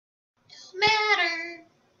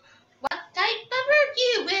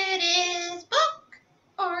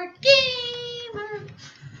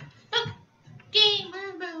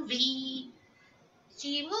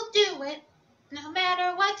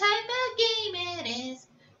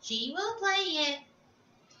she will play it.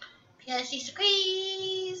 Because she's a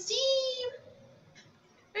crazy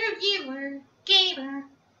reviewer, gamer.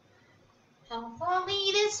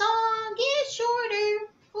 Hopefully this song is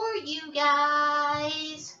shorter for you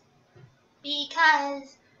guys.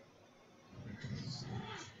 Because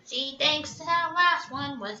she thinks the last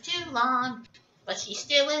one was too long. But she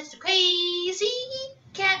still is a crazy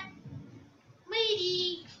cat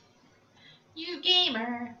lady, you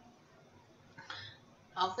gamer.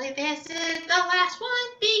 Hopefully this is the last one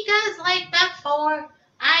because like before,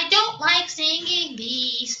 I don't like singing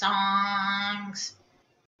these songs.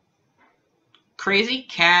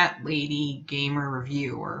 CrazyCatLady Gamer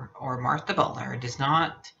Reviewer or Martha Butler does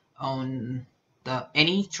not own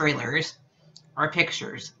any trailers or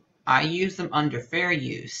pictures. I use them under fair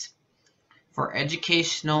use for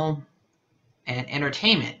educational and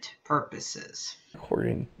entertainment purposes.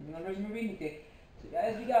 Recording. So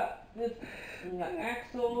guys, we got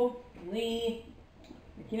Axel, Lee,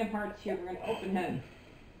 and Kingdom Hearts here. We're gonna open him.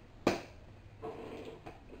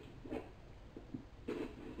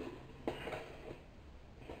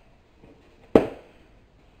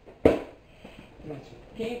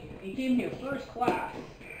 He came here first class.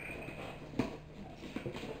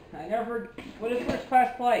 I never. What is first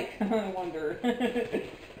class like? I wonder. This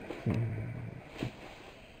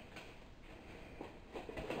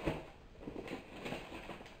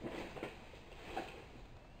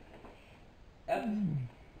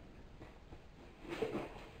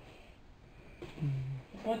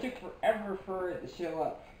one took forever for it to show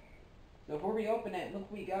up. So before we open it, look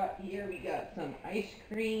what we got here. We got some ice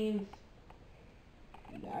creams.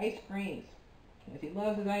 Ice creams. Yes, he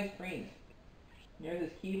loves his ice creams. There's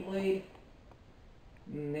his keyblade.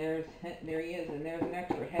 And there he is, and there's an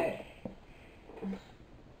extra head.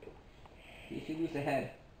 He should lose a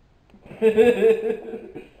head.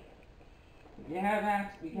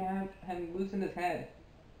 We can have him loosen his head.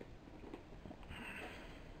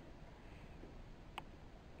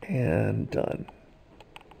 And done.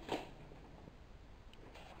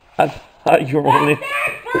 I thought you were only...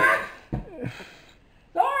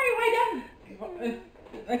 Sorry,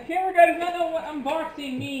 the camera guy does not know what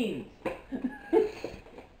unboxing means.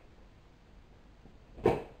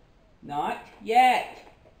 Not yet.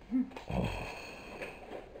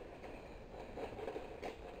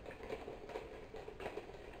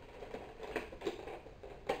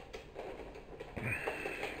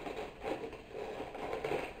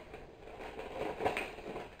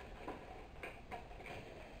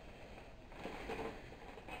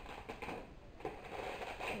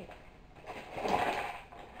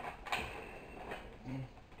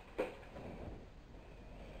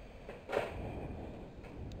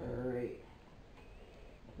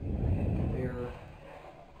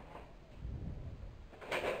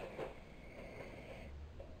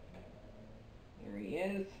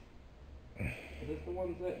 Is this the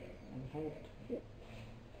ones that I can hold?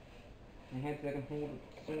 My hands that I can hold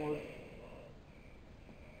the sword.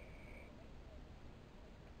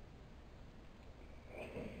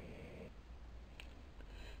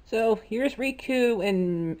 So here's Riku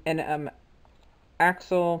and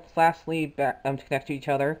Axel lastly back to connect to each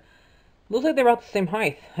other. Looks like they're about the same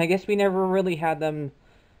height. I guess we never really had them,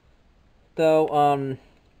 though.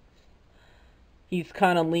 He's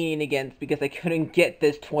kind of leaning against because I couldn't get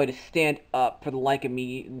this toy to stand up for the like of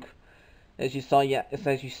me, as you saw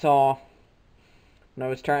when I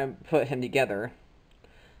was trying to put him together.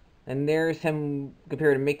 And there's him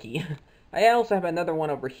compared to Mickey. I also have another one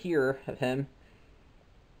over here of him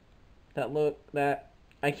that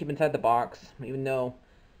I keep inside the box, even though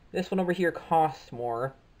this one over here costs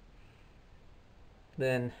more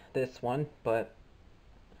than this one, but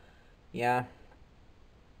yeah.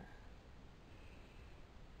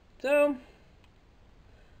 So,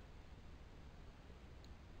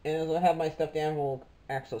 and I have my stuffed animal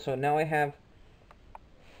Axel. So now I have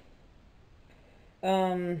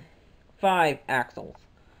 5 Axels.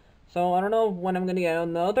 So I don't know when I'm gonna get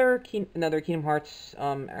another Kingdom Hearts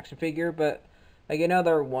action figure, but I get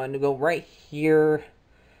another one to go right here.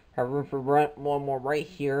 Have room for one more right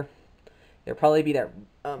here. It'll probably be that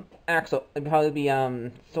Axel. It'll probably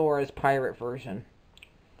be Sora's pirate version.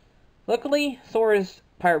 Luckily, Sora's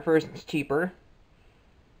pirate version's cheaper.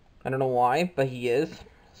 I don't know why, but he is.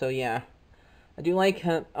 So yeah, I do like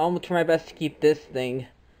him. I'll try my best to keep this thing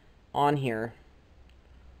on here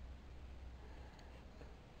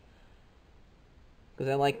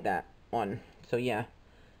because I like that one. So yeah.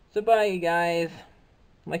 So bye, guys.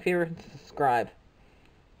 Like, favorite, and subscribe.